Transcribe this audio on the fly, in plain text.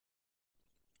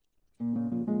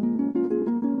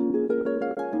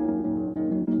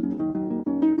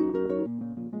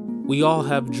We all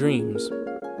have dreams,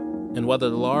 and whether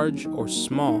large or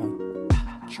small,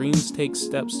 dreams take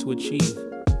steps to achieve.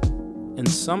 And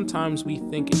sometimes we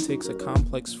think it takes a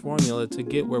complex formula to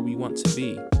get where we want to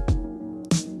be.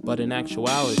 But in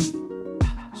actuality,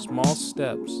 small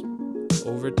steps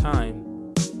over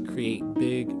time create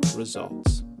big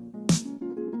results.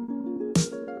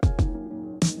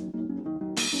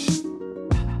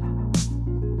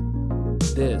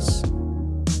 This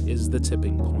is The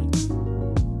Tipping Point.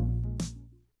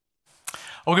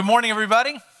 Well, good morning,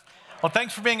 everybody. Well,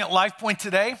 thanks for being at Life Point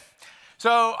today. So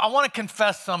I want to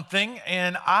confess something,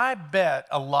 and I bet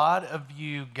a lot of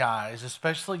you guys,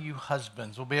 especially you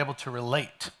husbands, will be able to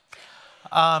relate.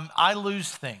 I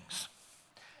lose things.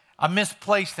 I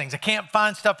misplace things. I can't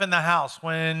find stuff in the house.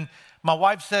 When my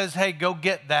wife says, hey, go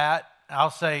get that,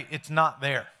 I'll say, it's not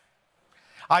there.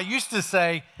 I used to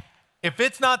say, if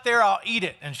it's not there, I'll eat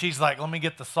it. And she's like, let me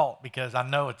get the salt because I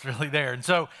know it's really there. And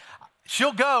so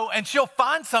she'll go and she'll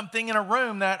find something in a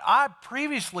room that I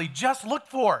previously just looked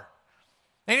for.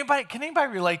 Can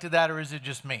anybody relate to that, or is it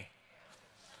just me?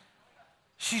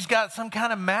 She's got some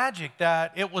kind of magic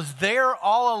that it was there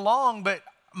all along, but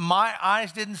my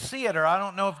eyes didn't see it, or I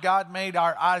don't know if God made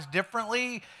our eyes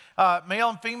differently, male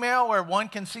and female, where one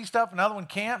can see stuff, another one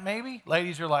can't, maybe.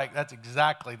 Ladies are like, that's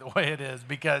exactly the way it is,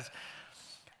 because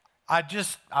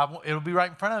it'll be right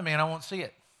in front of me and I won't see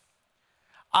it.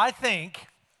 I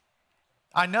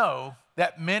know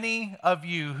that many of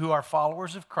you who are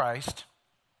followers of Christ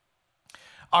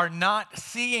are not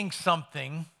seeing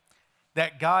something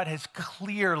that God has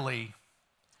clearly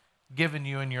given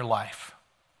you in your life.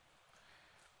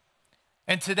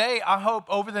 And today, I hope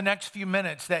over the next few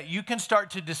minutes that you can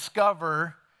start to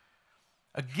discover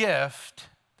a gift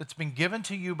that's been given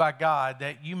to you by God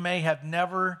that you may have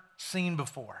never seen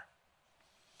before.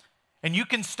 And you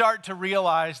can start to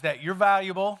realize that you're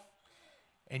valuable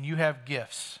and you have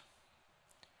gifts.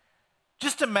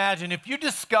 Just imagine if you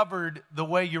discovered the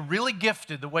way you're really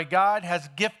gifted, the way God has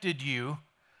gifted you,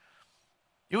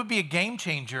 it would be a game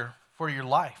changer for your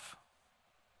life.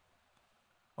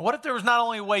 What if there was not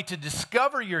only a way to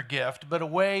discover your gift, but a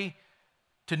way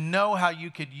to know how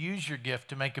you could use your gift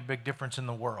to make a big difference in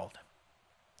the world?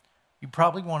 You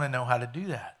probably want to know how to do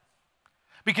that.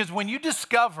 Because when you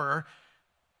discover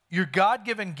your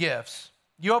God-given gifts,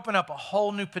 you open up a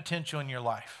whole new potential in your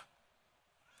life.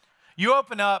 You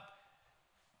open up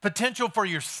potential for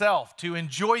yourself to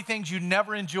enjoy things you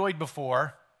never enjoyed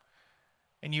before,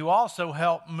 and you also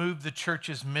help move the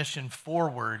church's mission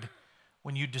forward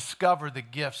when you discover the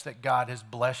gifts that God has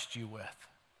blessed you with.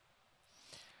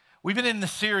 We've been in the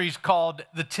series called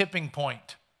The Tipping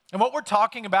Point. And what we're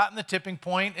talking about in The Tipping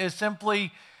Point is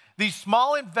simply these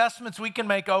small investments we can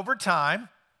make over time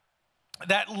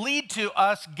that lead to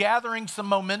us gathering some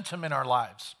momentum in our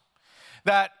lives.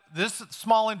 That this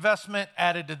small investment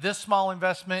added to this small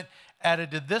investment, added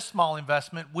to this small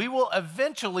investment, we will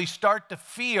eventually start to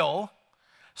feel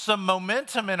some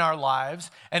momentum in our lives,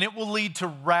 and it will lead to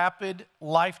rapid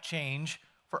life change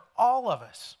for all of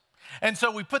us. And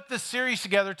so we put this series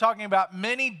together talking about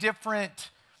many different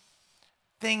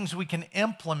things we can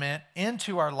implement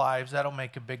into our lives that'll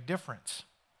make a big difference.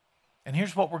 And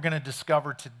here's what we're going to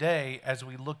discover today as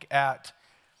we look at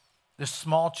this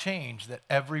small change that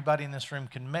everybody in this room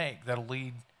can make that'll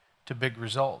lead to big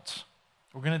results.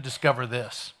 We're going to discover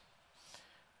this.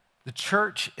 The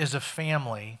church is a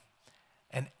family,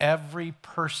 and every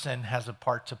person has a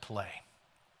part to play.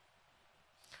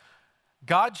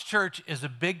 God's church is a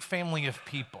big family of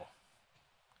people,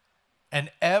 and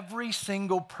every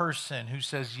single person who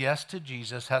says yes to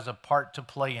Jesus has a part to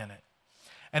play in it.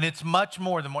 And it's much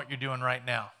more than what you're doing right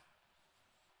now.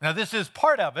 Now, this is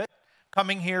part of it,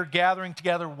 coming here, gathering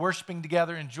together, worshiping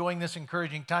together, enjoying this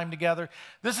encouraging time together.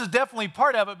 This is definitely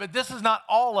part of it, but this is not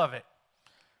all of it.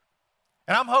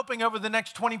 And I'm hoping over the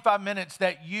next 25 minutes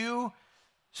that you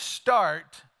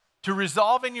start to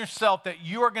resolve in yourself that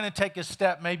you are going to take a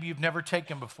step maybe you've never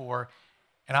taken before.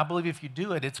 And I believe if you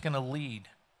do it, it's going to lead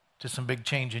to some big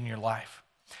change in your life.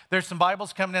 There's some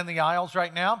Bibles coming down the aisles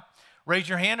right now. Raise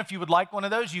your hand if you would like one of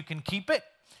those. You can keep it.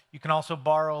 You can also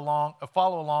follow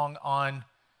along on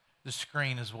the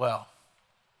screen as well.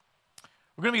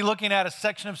 We're going to be looking at a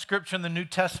section of Scripture in the New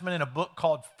Testament in a book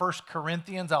called 1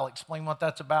 Corinthians. I'll explain what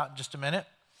that's about in just a minute.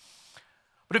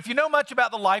 But if you know much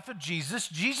about the life of Jesus,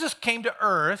 Jesus came to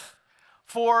earth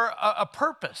for a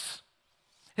purpose.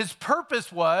 His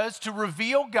purpose was to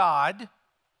reveal God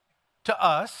to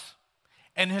us,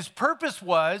 and his purpose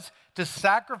was to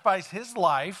sacrifice his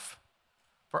life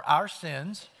for our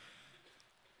sins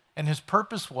And his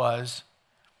purpose was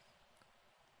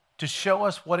to show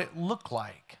us what it looked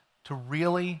like to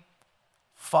really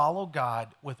follow God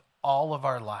with all of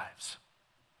our lives.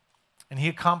 And he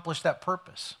accomplished that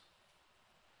purpose.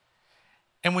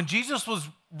 And when Jesus was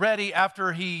ready,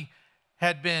 after he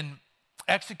had been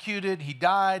executed, he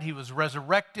died, he was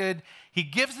resurrected, he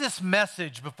gives this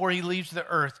message before he leaves the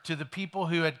earth to the people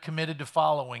who had committed to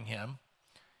following him.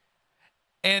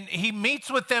 And he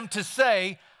meets with them to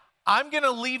say, I'm going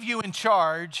to leave you in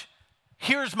charge.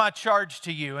 Here's my charge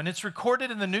to you. And it's recorded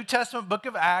in the New Testament book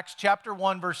of Acts, chapter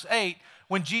 1, verse 8,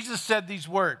 when Jesus said these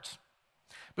words,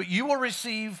 "But you will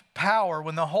receive power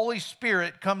when the Holy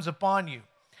Spirit comes upon you,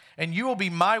 and you will be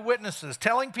my witnesses,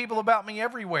 telling people about me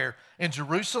everywhere, in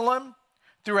Jerusalem,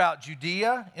 throughout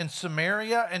Judea, in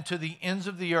Samaria, and to the ends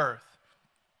of the earth."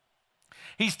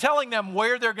 He's telling them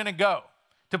where they're going to go,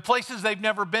 to places they've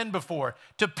never been before,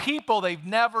 to people they've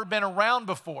never been around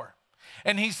before.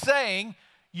 And he's saying,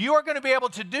 you are going to be able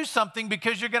to do something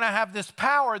because you're going to have this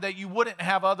power that you wouldn't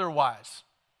have otherwise.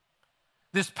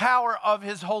 This power of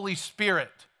his Holy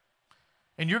Spirit.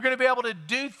 And you're going to be able to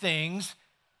do things,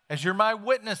 as you're my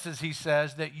witnesses, he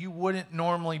says, that you wouldn't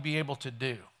normally be able to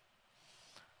do.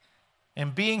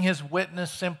 And being his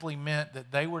witness simply meant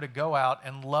that they were to go out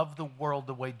and love the world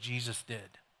the way Jesus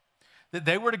did. That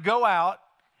they were to go out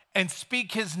and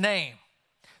speak his name.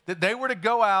 That they were to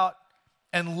go out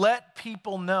and let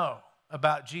people know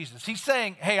about Jesus. He's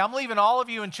saying, hey, I'm leaving all of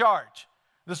you in charge.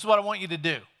 This is what I want you to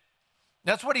do.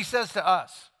 That's what he says to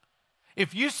us.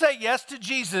 If you say yes to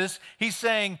Jesus, he's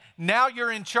saying, now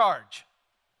you're in charge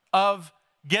of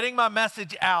getting my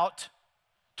message out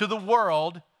to the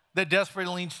world that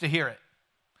desperately needs to hear it.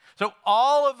 So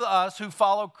all of us who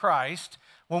follow Christ,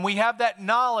 when we have that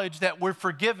knowledge that we're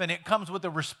forgiven, it comes with a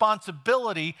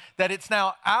responsibility that it's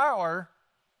now our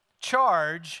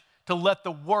charge to let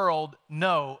the world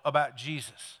know about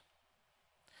Jesus.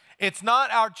 It's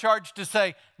not our charge to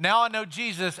say, now I know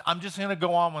Jesus, I'm just going to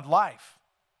go on with life.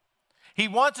 He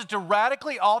wants us to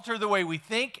radically alter the way we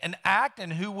think and act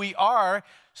and who we are,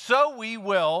 so we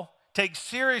will take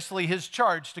seriously his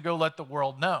charge to go let the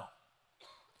world know.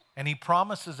 And he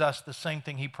promises us the same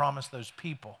thing he promised those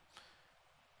people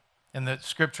in the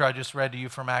scripture I just read to you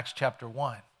from Acts chapter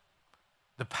 1.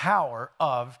 The power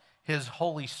of his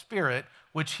Holy Spirit,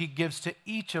 which he gives to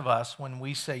each of us when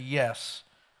we say yes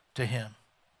to him.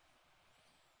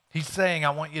 He's saying,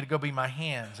 I want you to go be my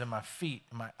hands and my feet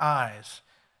and my eyes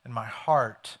and my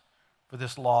heart for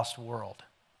this lost world.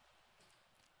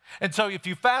 And so if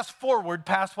you fast forward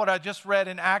past what I just read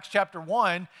in Acts chapter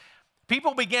 1,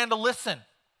 people began to listen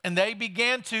and they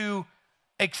began to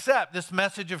accept this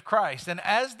message of Christ. And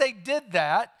as they did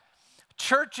that,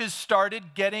 churches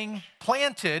started getting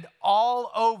planted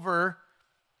all over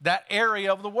that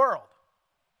area of the world.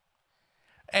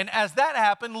 And as that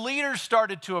happened, leaders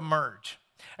started to emerge.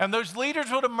 And those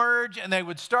leaders would emerge and they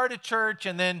would start a church,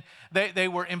 and then they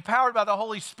were empowered by the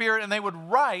Holy Spirit, and they would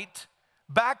write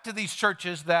back to these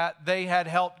churches that they had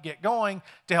helped get going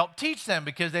to help teach them,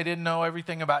 because they didn't know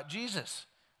everything about Jesus.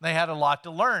 They had a lot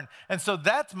to learn. And so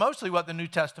that's mostly what the New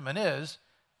Testament is.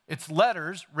 It's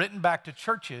letters written back to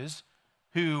churches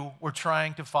who were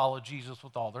trying to follow Jesus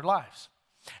with all their lives.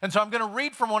 And so I'm going to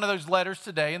read from one of those letters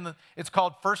today, and it's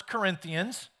called 1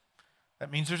 Corinthians.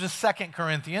 That means there's a 2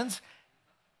 Corinthians.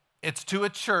 It's to a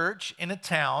church in a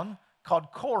town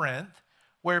called Corinth,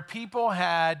 where people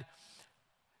had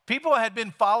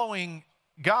been following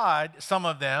God, some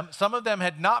of them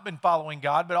had not been following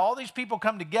God, but all these people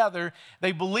come together,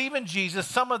 they believe in Jesus,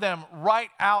 some of them right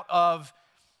out of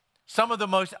some of the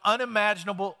most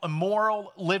unimaginable,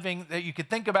 immoral living that you could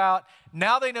think about.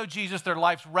 Now they know Jesus, their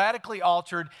life's radically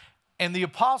altered, and the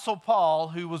Apostle Paul,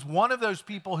 who was one of those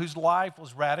people whose life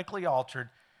was radically altered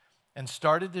and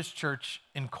started this church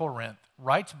in Corinth,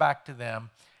 writes back to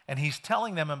them, and he's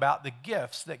telling them about the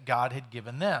gifts that God had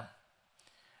given them.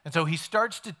 And so he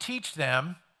starts to teach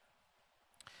them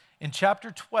in chapter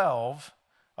 12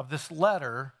 of this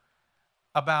letter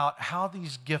about how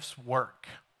these gifts work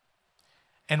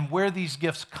and where these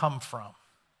gifts come from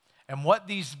and what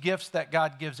these gifts that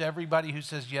God gives everybody who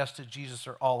says yes to Jesus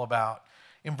are all about.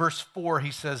 In verse 4, he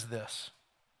says this: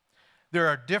 there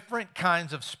are different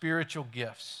kinds of spiritual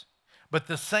gifts, but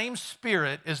the same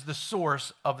Spirit is the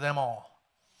source of them all.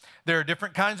 There are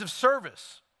different kinds of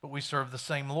service, but we serve the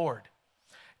same Lord.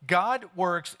 God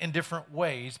works in different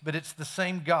ways, but it's the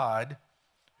same God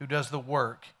who does the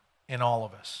work in all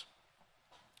of us.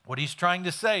 What he's trying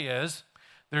to say is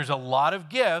there's a lot of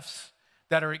gifts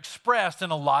that are expressed in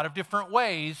a lot of different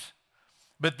ways,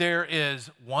 but there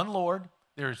is one Lord,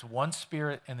 there is one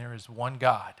Spirit, and there is one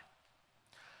God.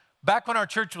 Back when our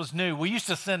church was new, we used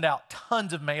to send out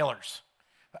tons of mailers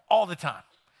all the time.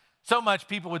 So much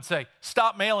people would say,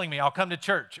 stop mailing me, I'll come to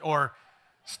church, or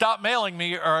stop mailing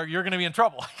me or you're going to be in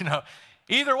trouble.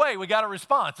 Either way, we got a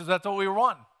response, because that's what we were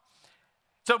wanting.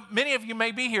 So many of you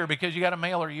may be here because you got a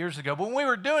mailer years ago. But when we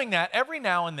were doing that, every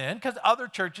now and then, because other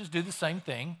churches do the same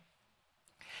thing,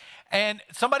 and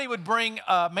somebody would bring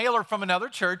a mailer from another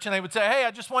church, and they would say, hey,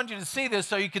 I just wanted you to see this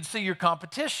so you could see your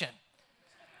competition.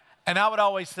 And I would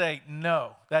always say,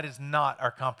 no, that is not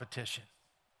our competition.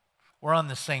 We're on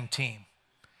the same team.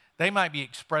 They might be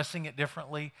expressing it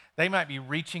differently. They might be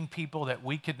reaching people that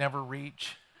we could never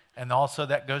reach, and also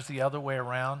that goes the other way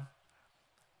around.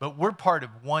 But we're part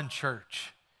of one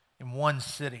church in one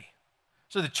city.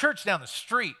 So the church down the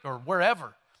street or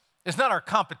wherever is not our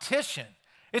competition.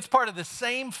 It's part of the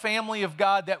same family of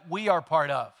God that we are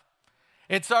part of.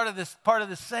 It's part of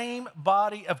the same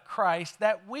body of Christ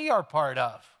that we are part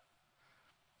of.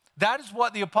 That is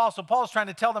what the Apostle Paul is trying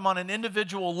to tell them on an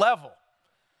individual level.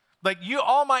 Like, you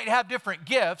all might have different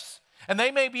gifts, and they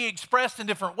may be expressed in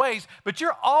different ways, but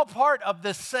you're all part of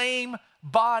the same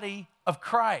body of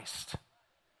Christ.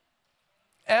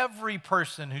 Every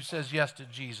person who says yes to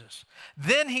Jesus.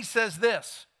 Then he says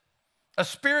this, a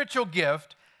spiritual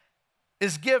gift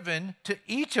is given to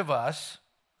each of us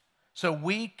so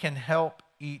we can help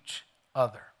each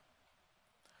other.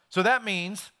 So that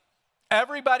means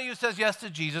everybody who says yes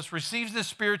to Jesus receives this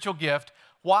spiritual gift.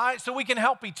 Why? So we can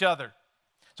help each other.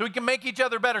 So we can make each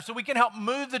other better. So we can help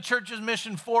move the church's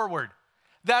mission forward.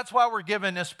 That's why we're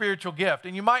given a spiritual gift.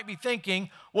 And you might be thinking,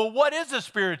 well, what is a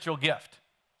spiritual gift?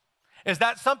 Is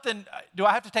that something, do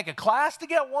I have to take a class to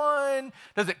get one?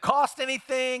 Does it cost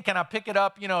anything? Can I pick it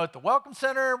up, at the Welcome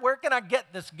Center? Where can I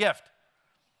get this gift?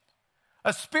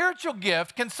 A spiritual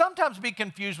gift can sometimes be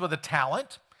confused with a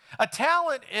talent. A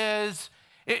talent is,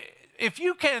 if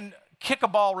you can kick a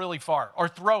ball really far or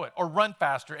throw it or run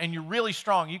faster and you're really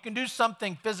strong, you can do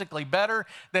something physically better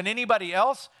than anybody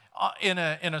else in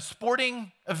a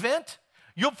sporting event,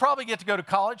 you'll probably get to go to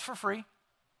college for free.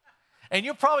 And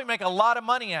you'll probably make a lot of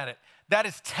money at it. That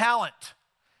is talent.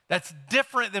 That's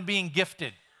different than being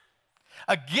gifted.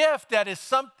 A gift that is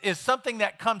something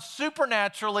that comes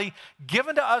supernaturally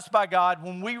given to us by God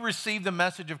when we receive the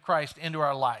message of Christ into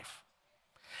our life.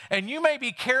 And you may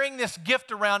be carrying this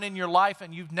gift around in your life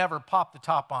and you've never popped the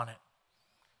top on it.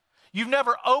 You've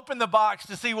never opened the box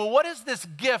to see, well, what is this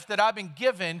gift that I've been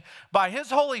given by His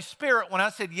Holy Spirit when I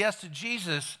said yes to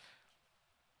Jesus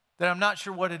that I'm not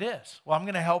sure what it is? Well, I'm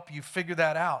going to help you figure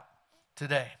that out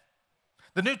today.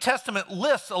 The New Testament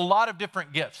lists a lot of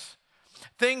different gifts.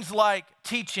 Things like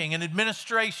teaching and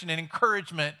administration and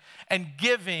encouragement and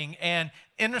giving and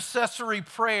intercessory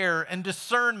prayer and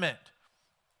discernment.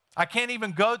 I can't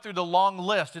even go through the long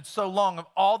list. It's so long of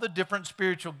all the different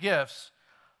spiritual gifts.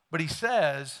 But he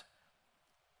says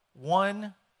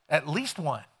at least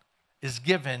one, is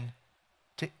given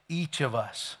to each of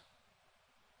us.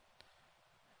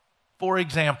 For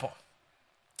example,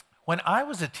 when I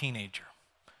was a teenager,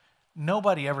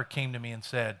 nobody ever came to me and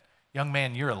said, young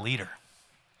man, you're a leader.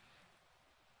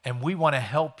 And we want to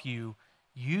help you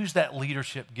use that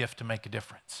leadership gift to make a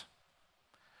difference.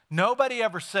 Nobody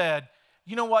ever said,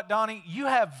 you know what, Donnie, you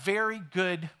have very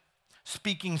good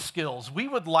speaking skills. We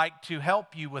would like to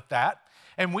help you with that,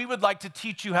 and we would like to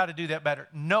teach you how to do that better.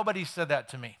 Nobody said that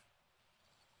to me.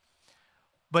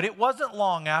 But it wasn't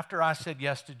long after I said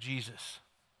yes to Jesus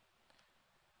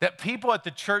that people at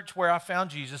the church where I found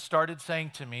Jesus started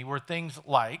saying to me were things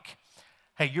like,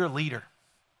 hey, you're a leader.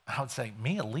 I would say,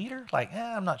 me, a leader?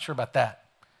 I'm not sure about that.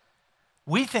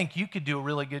 We think you could do a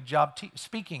really good job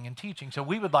speaking and teaching, so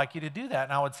we would like you to do that.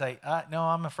 And I would say, no,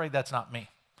 I'm afraid that's not me.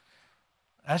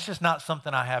 That's just not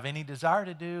something I have any desire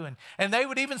to do. And they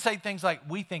would even say things like,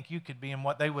 we think you could be, and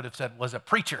what they would have said was a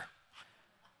preacher.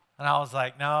 And I was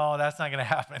like, no, that's not going to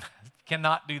happen.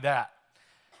 Cannot do that.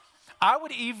 I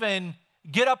would even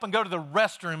get up and go to the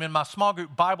restroom in my small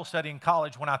group Bible study in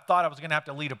college when I thought I was going to have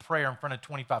to lead a prayer in front of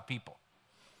 25 people.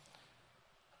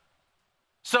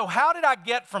 So how did I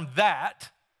get from that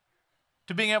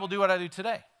to being able to do what I do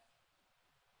today?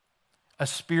 A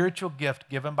spiritual gift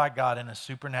given by God in a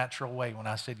supernatural way when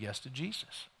I said yes to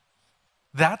Jesus.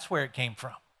 That's where it came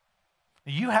from.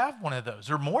 You have one of those,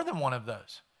 or more than one of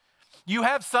those. You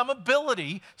have some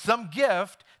ability, some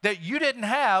gift that you didn't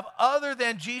have other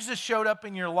than Jesus showed up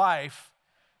in your life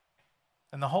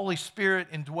and the Holy Spirit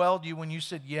indwelled you when you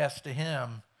said yes to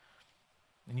Him,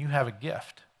 and you have a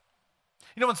gift.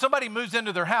 You know, when somebody moves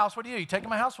into their house, what do? You take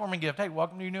them a housewarming gift. Hey,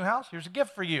 welcome to your new house. Here's a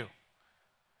gift for you.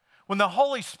 When the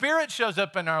Holy Spirit shows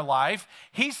up in our life,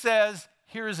 He says,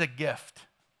 here is a gift.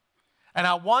 And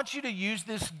I want you to use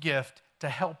this gift to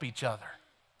help each other.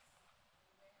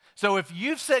 So if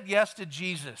you've said yes to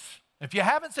Jesus, if you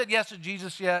haven't said yes to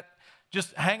Jesus yet,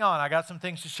 just hang on. I got some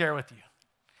things to share with you.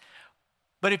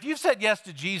 But if you've said yes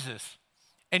to Jesus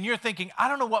and you're thinking, I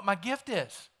don't know what my gift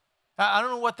is, I don't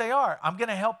know what they are, I'm going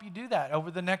to help you do that over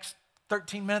the next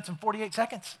 13 minutes and 48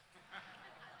 seconds.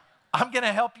 I'm going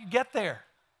to help you get there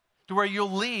to where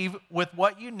you'll leave with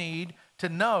what you need to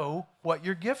know what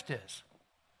your gift is.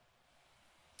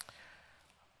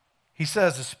 He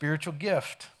says a spiritual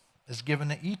gift is given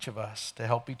to each of us to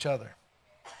help each other.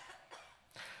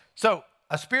 So,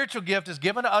 a spiritual gift is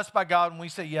given to us by God when we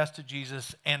say yes to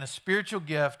Jesus, and a spiritual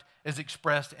gift is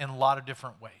expressed in a lot of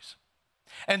different ways.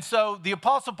 And so the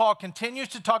Apostle Paul continues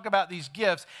to talk about these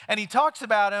gifts, and he talks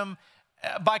about them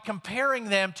by comparing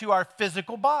them to our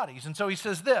physical bodies. And so he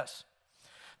says this: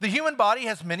 the human body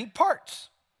has many parts,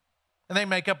 and they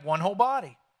make up one whole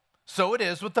body. So it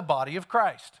is with the body of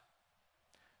Christ.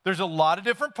 There's a lot of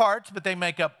different parts, but they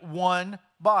make up one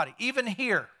body. Even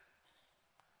here,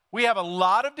 we have a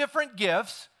lot of different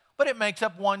gifts, but it makes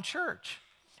up one church.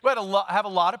 We have a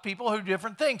lot of people who do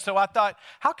different things. So I thought,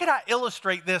 how could I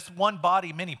illustrate this one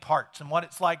body, many parts, and what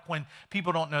it's like when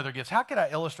people don't know their gifts? How could I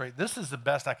illustrate? This is the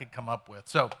best I could come up with.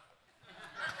 So,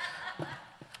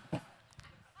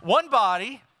 one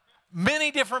body, many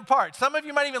different parts. Some of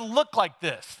you might even look like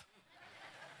this.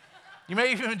 You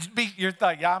may even you're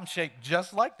like, yeah, I'm shaped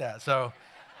just like that. So,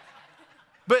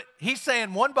 but he's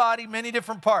saying one body, many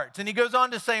different parts. And he goes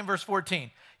on to say in verse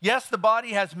 14, yes, the body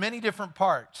has many different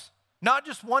parts, not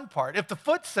just one part. If the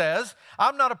foot says,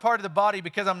 I'm not a part of the body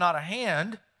because I'm not a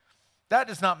hand, that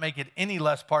does not make it any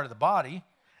less part of the body.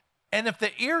 And if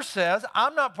the ear says,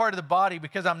 I'm not part of the body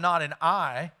because I'm not an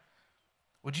eye,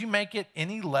 would you make it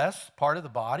any less part of the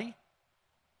body?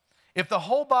 If the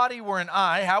whole body were an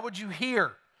eye, how would you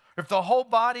hear? If the whole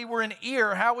body were an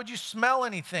ear, how would you smell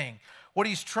anything? What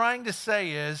he's trying to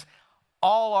say is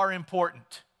all are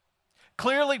important.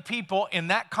 Clearly, people in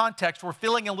that context were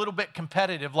feeling a little bit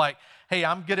competitive, like, hey,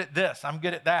 I'm good at this, I'm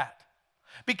good at that.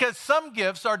 Because some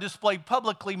gifts are displayed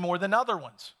publicly more than other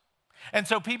ones. And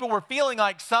so people were feeling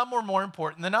like some were more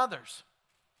important than others.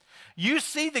 You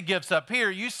see the gifts up here.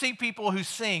 You see people who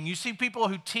sing. You see people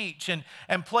who teach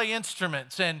and play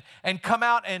instruments and come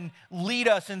out and lead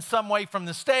us in some way from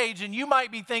the stage. And you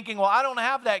might be thinking, well, I don't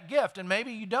have that gift, and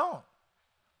maybe you don't.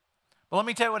 But let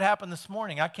me tell you what happened this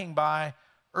morning. I came by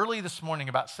early this morning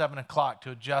about 7 o'clock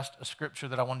to adjust a scripture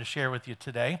that I wanted to share with you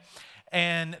today,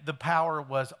 and the power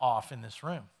was off in this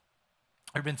room.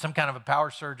 There had been some kind of a power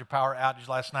surge or power outage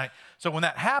last night. So when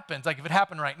that happens, like if it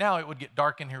happened right now, it would get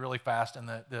dark in here really fast, and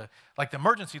the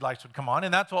emergency lights would come on,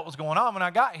 and that's what was going on when I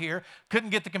got here. Couldn't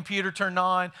get the computer turned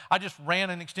on. I just ran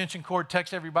an extension cord,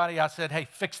 text everybody. I said, hey,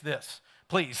 fix this,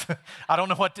 please. I don't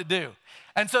know what to do.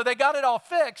 And so they got it all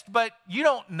fixed, but you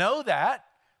don't know that.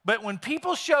 But when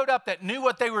people showed up that knew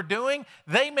what they were doing,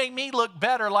 they made me look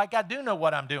better, like I do know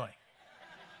what I'm doing.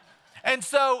 And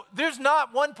so there's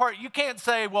not one part. You can't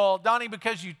say, well, Donnie,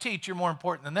 because you teach, you're more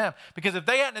important than them. Because if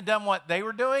they hadn't have done what they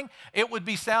were doing, it would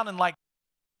be sounding like.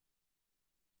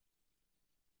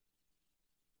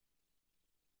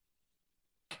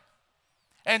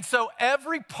 And so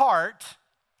every part,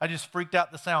 I just freaked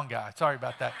out the sound guy. Sorry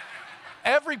about that.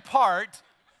 Every person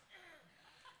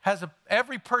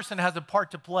has a part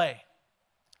to play.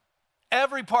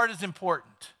 Every part is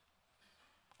important.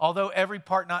 Although every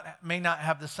part may not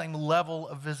have the same level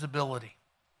of visibility.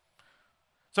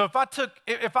 So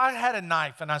if I had a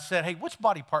knife and I said, hey, which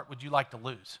body part would you like to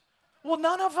lose? Well,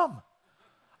 none of them.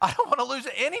 I don't want to lose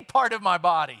any part of my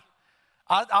body.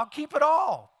 I'll keep it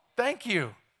all. Thank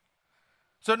you.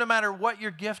 So no matter what your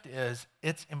gift is,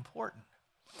 it's important.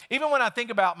 Even when I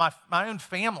think about my own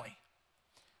family,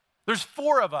 there's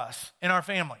 4 of us in our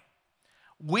family.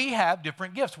 We have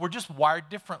different gifts. We're just wired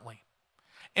differently.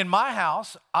 In my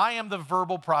house, I am the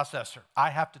verbal processor. I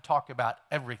have to talk about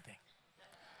everything.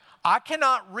 I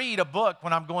cannot read a book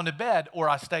when I'm going to bed or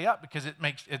I stay up because it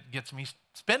gets me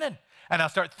spinning. And I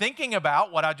start thinking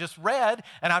about what I just read,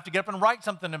 and I have to get up and write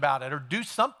something about it or do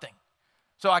something.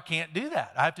 So I can't do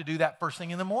that. I have to do that first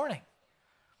thing in the morning.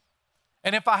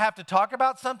 And if I have to talk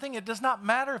about something, it does not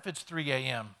matter if it's 3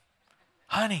 a.m.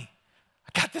 Honey,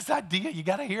 I got this idea. You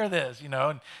got to hear this,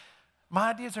 And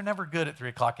my ideas are never good at 3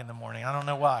 o'clock in the morning. I don't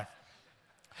know why.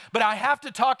 But I have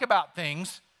to talk about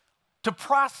things to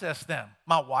process them.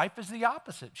 My wife is the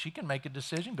opposite. She can make a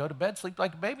decision, go to bed, sleep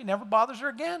like a baby, never bothers her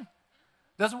again.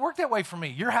 Doesn't work that way for me.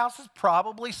 Your house is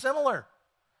probably similar.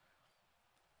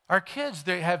 Our kids,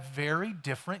 they have very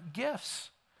different gifts.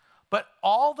 But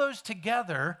all those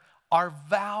together are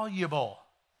valuable.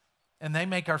 and they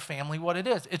make our family what it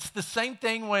is. It's the same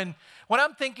thing when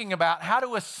I'm thinking about how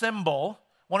to assemble,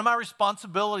 one of my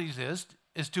responsibilities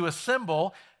is to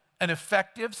assemble an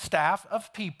effective staff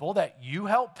of people that you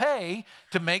help pay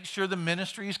to make sure the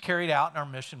ministry is carried out and our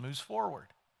mission moves forward.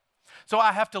 So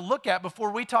I have to look at,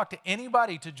 before we talk to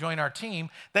anybody to join our team,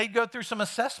 they go through some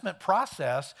assessment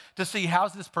process to see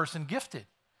how's this person gifted.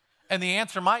 And the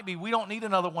answer might be, we don't need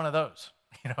another one of those,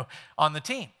 on the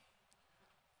team.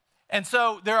 And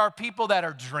so there are people that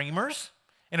are dreamers.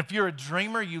 And if you're a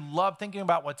dreamer, you love thinking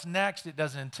about what's next. It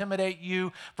doesn't intimidate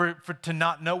you to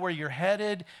not know where you're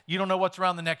headed. You don't know what's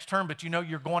around the next turn, but you know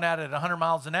you're going at it at 100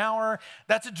 miles an hour.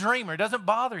 That's a dreamer. It doesn't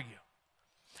bother you.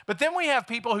 But then we have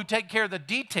people who take care of the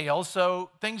details so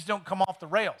things don't come off the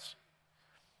rails.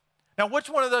 Now, which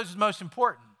one of those is most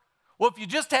important? Well, if you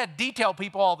just had detail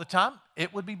people all the time,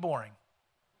 it would be boring.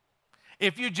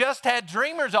 If you just had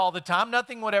dreamers all the time,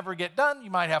 nothing would ever get done.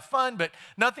 You might have fun, but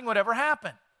nothing would ever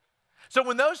happen. So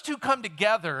when those two come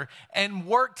together and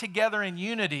work together in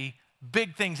unity,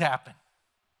 big things happen.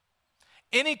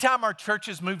 Anytime our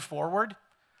churches move forward,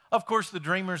 of course, the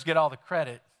dreamers get all the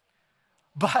credit,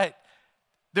 but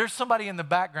there's somebody in the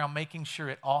background making sure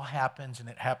it all happens and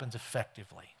it happens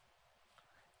effectively.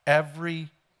 Every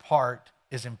part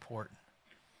is important.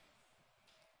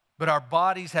 But our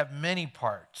bodies have many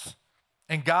parts,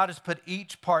 and God has put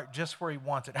each part just where he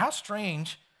wants it. How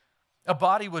strange a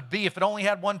body would be if it only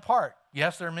had one part.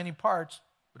 Yes, there are many parts,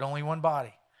 but only one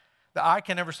body. The eye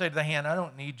can never say to the hand, I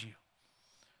don't need you.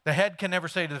 The head can never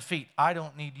say to the feet, I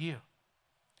don't need you.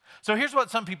 So here's what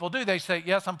some people do. They say,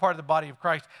 yes, I'm part of the body of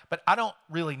Christ, but I don't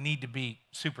really need to be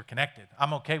super connected.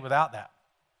 I'm okay without that.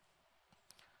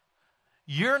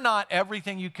 You're not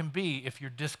everything you can be if you're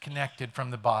disconnected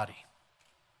from the body.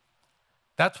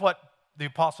 That's what the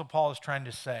Apostle Paul is trying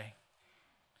to say.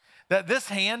 That this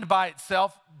hand by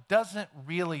itself doesn't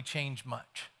really change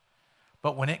much.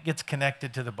 But when it gets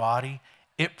connected to the body,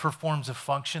 it performs a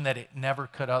function that it never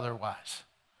could otherwise.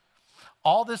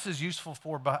 All this is useful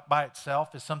for by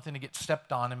itself is something to get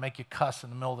stepped on and make you cuss in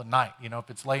the middle of the night, if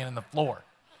it's laying in the floor.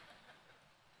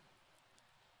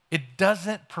 It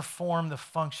doesn't perform the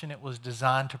function it was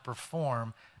designed to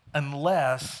perform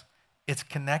unless it's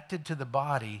connected to the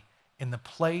body in the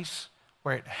place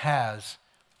where it has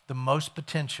the most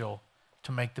potential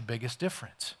to make the biggest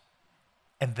difference.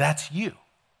 And that's you.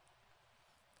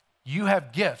 You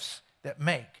have gifts that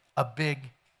make a big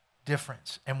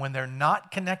difference. And when they're not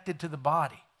connected to the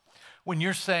body, when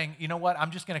you're saying, you know what,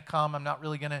 I'm just going to come, I'm not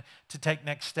really going to take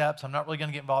next steps, I'm not really going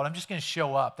to get involved, I'm just going to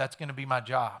show up, that's going to be my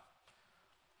job.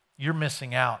 You're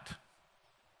missing out,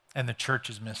 and the church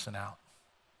is missing out.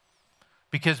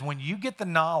 Because when you get the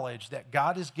knowledge that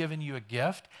God has given you a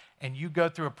gift, and you go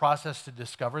through a process to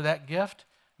discover that gift,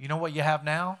 you know what you have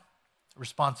now?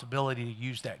 Responsibility to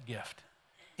use that gift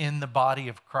in the body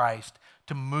of Christ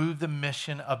to move the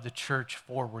mission of the church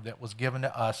forward that was given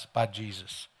to us by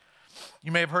Jesus.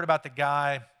 You may have heard about the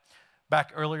guy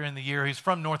back earlier in the year. He's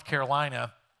from North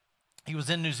Carolina. He was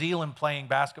in New Zealand playing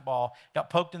basketball, got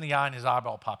poked in the eye, and his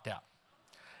eyeball popped out.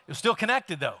 It was still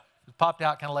connected, though. It popped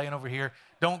out, kind of laying over here.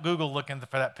 Don't Google looking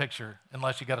for that picture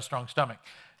unless you got a strong stomach.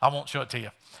 I won't show it to you.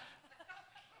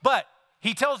 But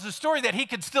he tells the story that he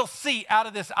could still see out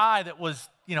of this eye that was,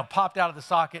 popped out of the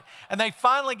socket. And they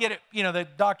finally get it, the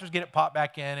doctors get it popped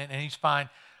back in, and he's fine.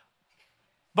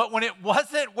 But when it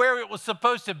wasn't where it was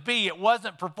supposed to be, it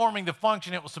wasn't performing the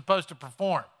function it was supposed to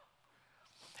perform.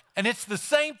 And it's the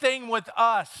same thing with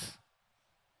us.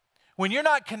 When you're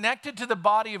not connected to the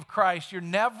body of Christ, you're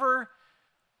never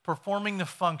performing the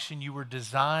function you were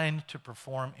designed to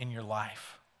perform in your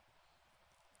life.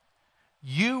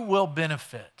 You will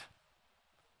benefit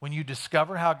when you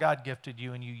discover how God gifted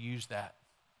you and you use that.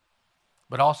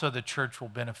 But also the church will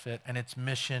benefit and its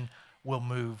mission will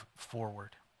move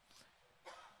forward.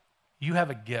 You have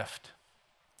a gift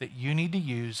that you need to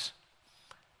use,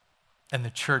 and the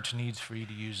church needs for you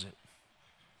to use it.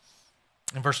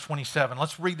 In verse 27,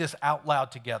 let's read this out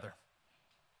loud together.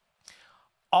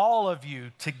 All of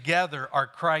you together are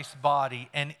Christ's body,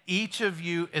 and each of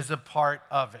you is a part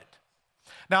of it.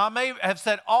 Now, I may have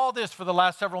said all this for the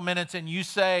last several minutes, and you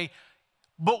say,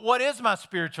 but what is my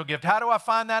spiritual gift? How do I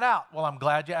find that out? Well, I'm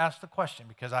glad you asked the question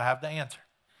because I have the answer.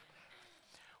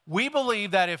 We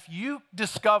believe that if you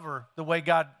discover the way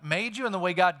God made you and the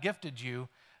way God gifted you,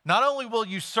 not only will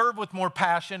you serve with more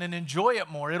passion and enjoy it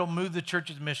more, it'll move the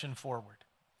church's mission forward.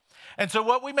 And so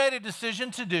what we made a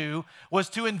decision to do was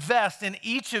to invest in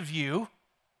each of you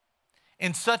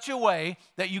in such a way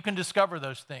that you can discover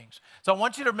those things. So I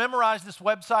want you to memorize this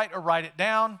website or write it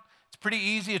down. It's pretty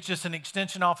easy. It's just an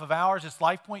extension off of ours. It's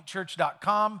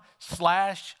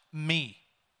lifepointchurch.com/me.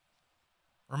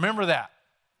 Remember that.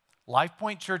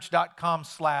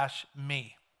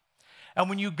 lifepointchurch.com/me. And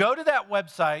when you go to that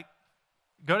website,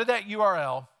 go to that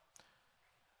URL,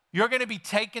 you're going to be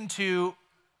taken to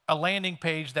a landing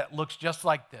page that looks just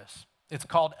like this. It's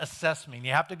called Assess Me. And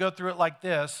you have to go through it like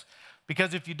this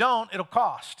because if you don't, it'll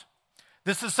cost.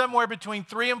 This is somewhere between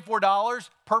 $3 and $4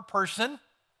 per person.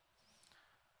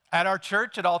 At our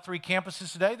church, at all 3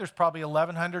 campuses today, there's probably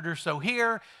 1,100 or so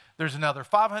here. There's another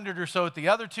 500 or so at the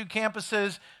other 2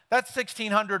 campuses. That's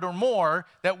 1,600 or more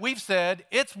that we've said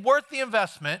it's worth the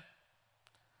investment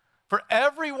for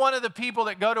every one of the people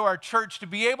that go to our church to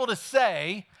be able to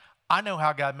say, I know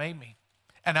how God made me,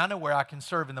 and I know where I can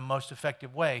serve in the most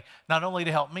effective way, not only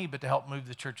to help me, but to help move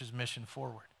the church's mission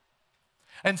forward.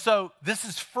 And so this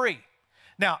is free.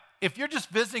 Now, if you're just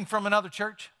visiting from another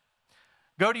church,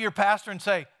 go to your pastor and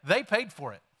say, they paid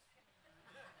for it.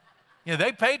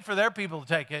 They paid for their people to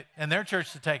take it and their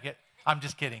church to take it. I'm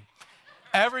just kidding.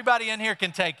 Everybody in here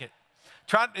can take it.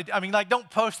 Don't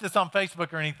post this on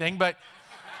Facebook or anything, but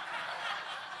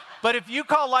if you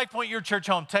call LifePoint your church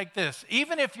home, take this.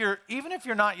 Even if you're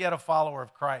not yet a follower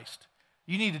of Christ,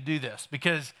 you need to do this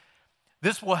because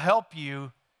this will help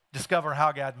you discover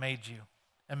how God made you.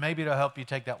 And maybe it'll help you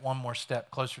take that one more step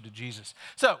closer to Jesus.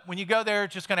 So when you go there,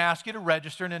 it's just going to ask you to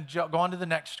register and then go on to the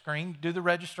next screen, do the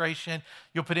registration.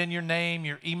 You'll put in your name,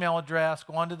 your email address,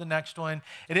 go on to the next one.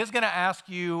 It is going to ask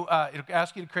you,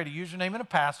 to create a username and a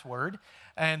password.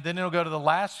 And then it'll go to the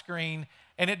last screen.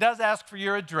 And it does ask for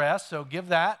your address, so give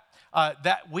that.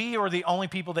 That we are the only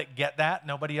people that get that.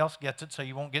 Nobody else gets it, so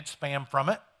you won't get spam from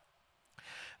it.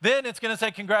 Then it's going to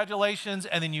say congratulations,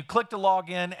 and then you click to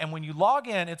log in, and when you log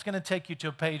in, it's going to take you to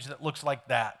a page that looks like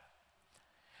that.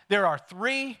 There are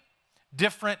 3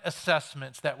 different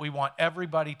assessments that we want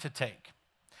everybody to take.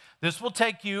 This will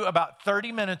take you about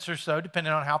 30 minutes or so,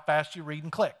 depending on how fast you read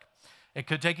and click. It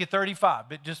could take you 35,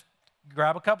 but just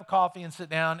grab a cup of coffee and sit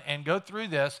down and go through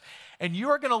this, and you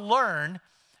are going to learn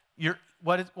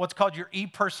what's called your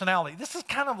e-personality. This is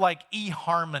kind of like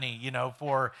e-harmony,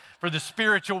 for the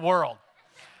spiritual world.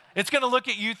 It's going to look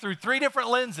at you through 3 different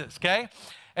lenses, okay?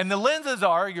 And the lenses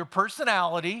are your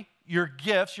personality, your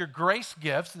gifts, your grace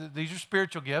gifts, these are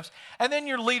spiritual gifts, and then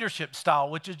your leadership style,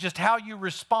 which is just how you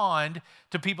respond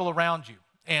to people around you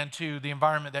and to the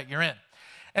environment that you're in.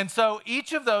 And so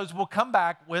each of those will come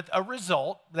back with a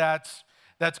result that's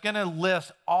going to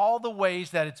list all the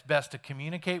ways that it's best to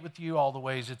communicate with you, all the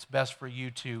ways it's best for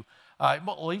you to,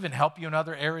 will even help you in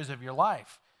other areas of your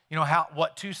life.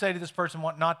 What to say to this person,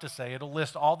 what not to say. It'll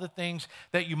list all the things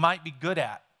that you might be good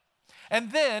at.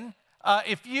 And then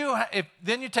if you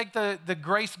take the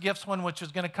grace gifts one, which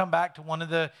is going to come back to one of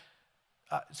the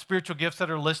spiritual gifts that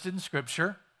are listed in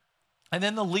Scripture, and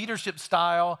then the leadership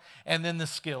style, and then the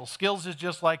skills. Skills is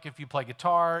just like if you play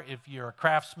guitar, if you're a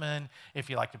craftsman, if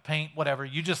you like to paint, whatever.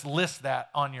 You just list that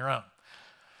on your own.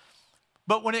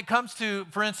 But when it comes to,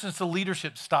 for instance, the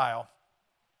leadership style,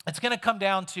 it's going to come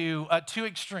down to 2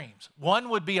 extremes. One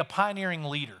would be a pioneering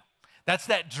leader. That's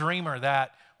that dreamer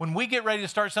that when we get ready to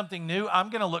start something new, I'm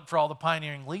going to look for all the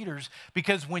pioneering leaders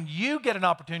because when you get an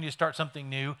opportunity to start something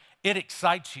new, it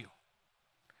excites you.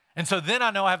 And so then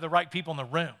I know I have the right people in the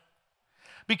room.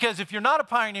 Because if you're not a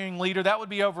pioneering leader, that would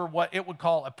be over what it would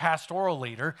call a pastoral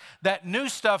leader. That new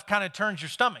stuff kind of turns your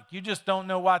stomach. You just don't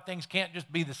know why things can't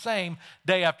just be the same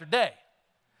day after day.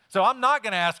 So I'm not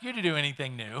going to ask you to do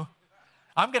anything new.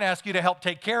 I'm going to ask you to help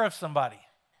take care of somebody.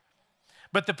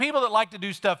 But the people that like to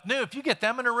do stuff new, if you get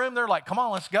them in a room, they're like, come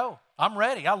on, let's go. I'm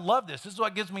ready. I love this. This is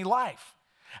what gives me life.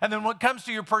 And then when it comes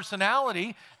to your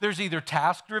personality, there's either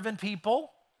task-driven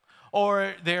people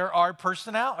or there are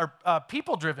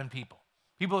people-driven people.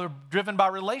 People are driven by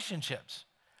relationships.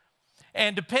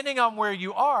 And depending on where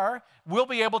you are, we'll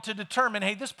be able to determine,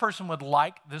 hey, this person would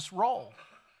like this role.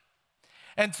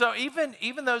 And so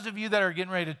even those of you that are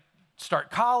getting ready to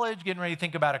start college, getting ready to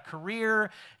think about a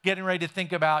career, getting ready to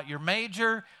think about your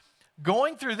major,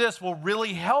 going through this will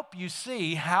really help you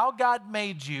see how God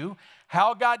made you,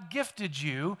 how God gifted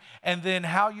you, and then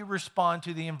how you respond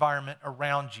to the environment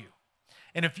around you.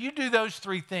 And if you do those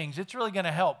 3 things, it's really going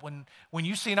to help when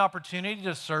you see an opportunity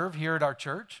to serve here at our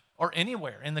church or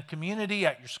anywhere in the community,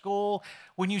 at your school.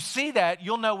 When you see that,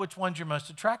 you'll know which ones you're most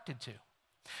attracted to.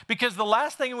 Because the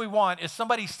last thing we want is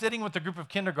somebody sitting with a group of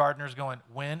kindergartners going,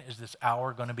 when is this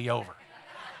hour going to be over?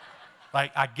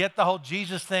 Like, I get the whole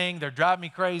Jesus thing. They're driving me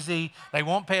crazy. They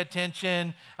won't pay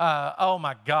attention. Oh,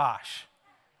 my gosh.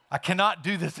 I cannot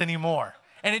do this anymore.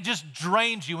 And it just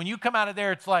drains you. When you come out of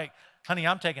there, it's like, honey,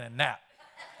 I'm taking a nap.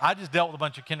 I just dealt with a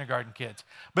bunch of kindergarten kids.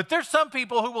 But there's some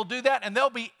people who will do that and they'll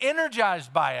be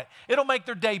energized by it. It'll make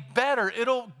their day better.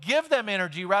 It'll give them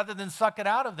energy rather than suck it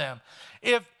out of them.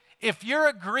 If you're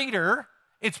a greeter,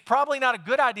 it's probably not a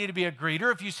good idea to be a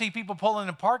greeter if you see people pulling in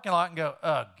a parking lot and go,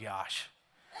 oh gosh,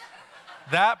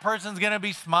 that person's going to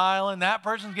be smiling, that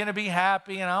person's going to be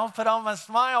happy, and I'll put on my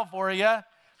smile for you.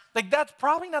 Like, that's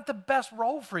probably not the best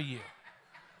role for you.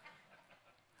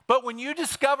 But when you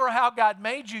discover how God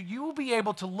made you, you will be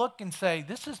able to look and say,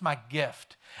 this is my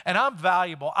gift, and I'm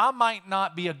valuable. I might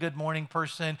not be a good morning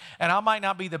person, and I might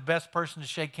not be the best person to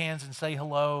shake hands and say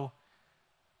hello,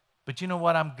 but you know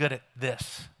what? I'm good at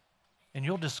this. And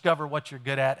you'll discover what you're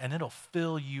good at, and it'll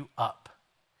fill you up.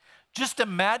 Just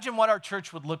imagine what our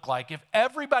church would look like if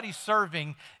everybody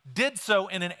serving did so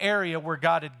in an area where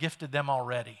God had gifted them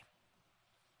already.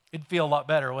 It'd feel a lot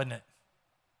better, wouldn't it?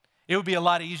 It would be a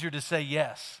lot easier to say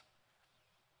yes.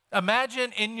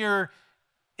 Imagine in your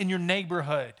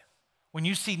neighborhood, when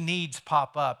you see needs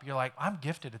pop up, you're like, I'm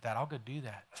gifted at that. I'll go do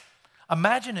that.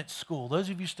 Imagine at school, those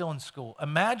of you still in school,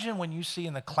 imagine when you see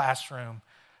in the classroom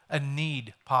a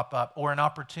need pop up or an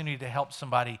opportunity to help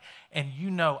somebody, and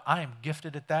you know I am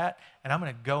gifted at that, and I'm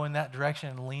going to go in that direction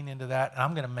and lean into that, and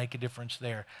I'm going to make a difference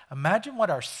there. Imagine what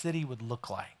our city would look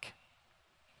like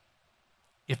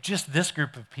if just this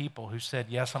group of people who said,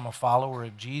 yes, I'm a follower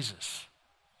of Jesus,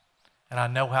 and I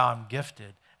know how I'm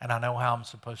gifted, and I know how I'm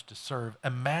supposed to serve.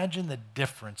 Imagine the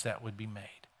difference that would be made.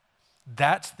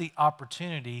 That's the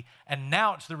opportunity, and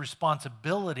now it's the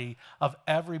responsibility of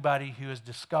everybody who has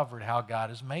discovered how God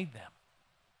has made them.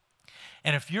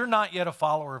 And if you're not yet a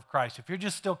follower of Christ, if you're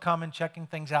just still coming, checking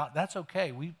things out, that's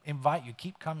okay. We invite you,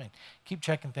 keep coming, keep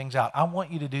checking things out. I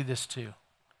want you to do this too.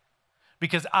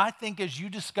 Because I think as you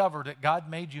discover that God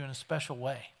made you in a special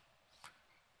way,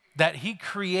 that he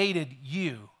created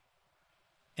you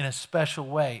in a special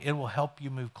way, it will help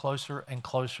you move closer and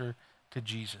closer to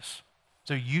Jesus.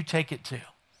 So you take it too.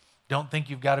 Don't think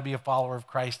you've got to be a follower of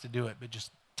Christ to do it, but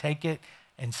just take it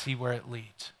and see where it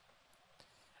leads.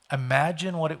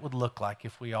 Imagine what it would look like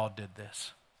if we all did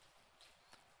this.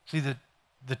 See,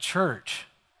 the church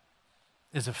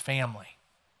is a family,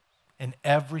 and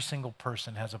every single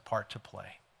person has a part to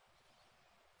play.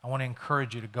 I want to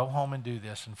encourage you to go home and do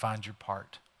this and find your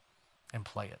part and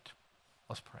play it.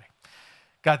 Let's pray.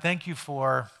 God, thank you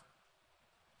for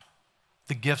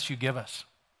the gifts you give us.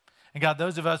 And God,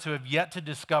 those of us who have yet to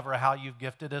discover how you've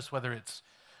gifted us, whether it's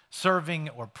serving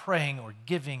or praying or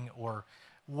giving or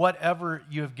whatever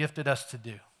you have gifted us to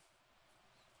do,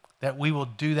 that we will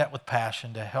do that with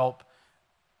passion to help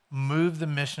move the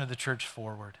mission of the church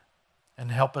forward and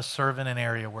help us serve in an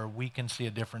area where we can see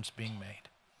a difference being made.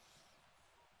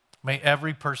 May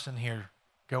every person here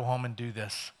go home and do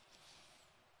this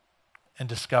and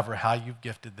discover how you've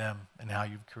gifted them and how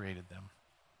you've created them.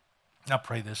 I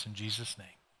pray this in Jesus' name.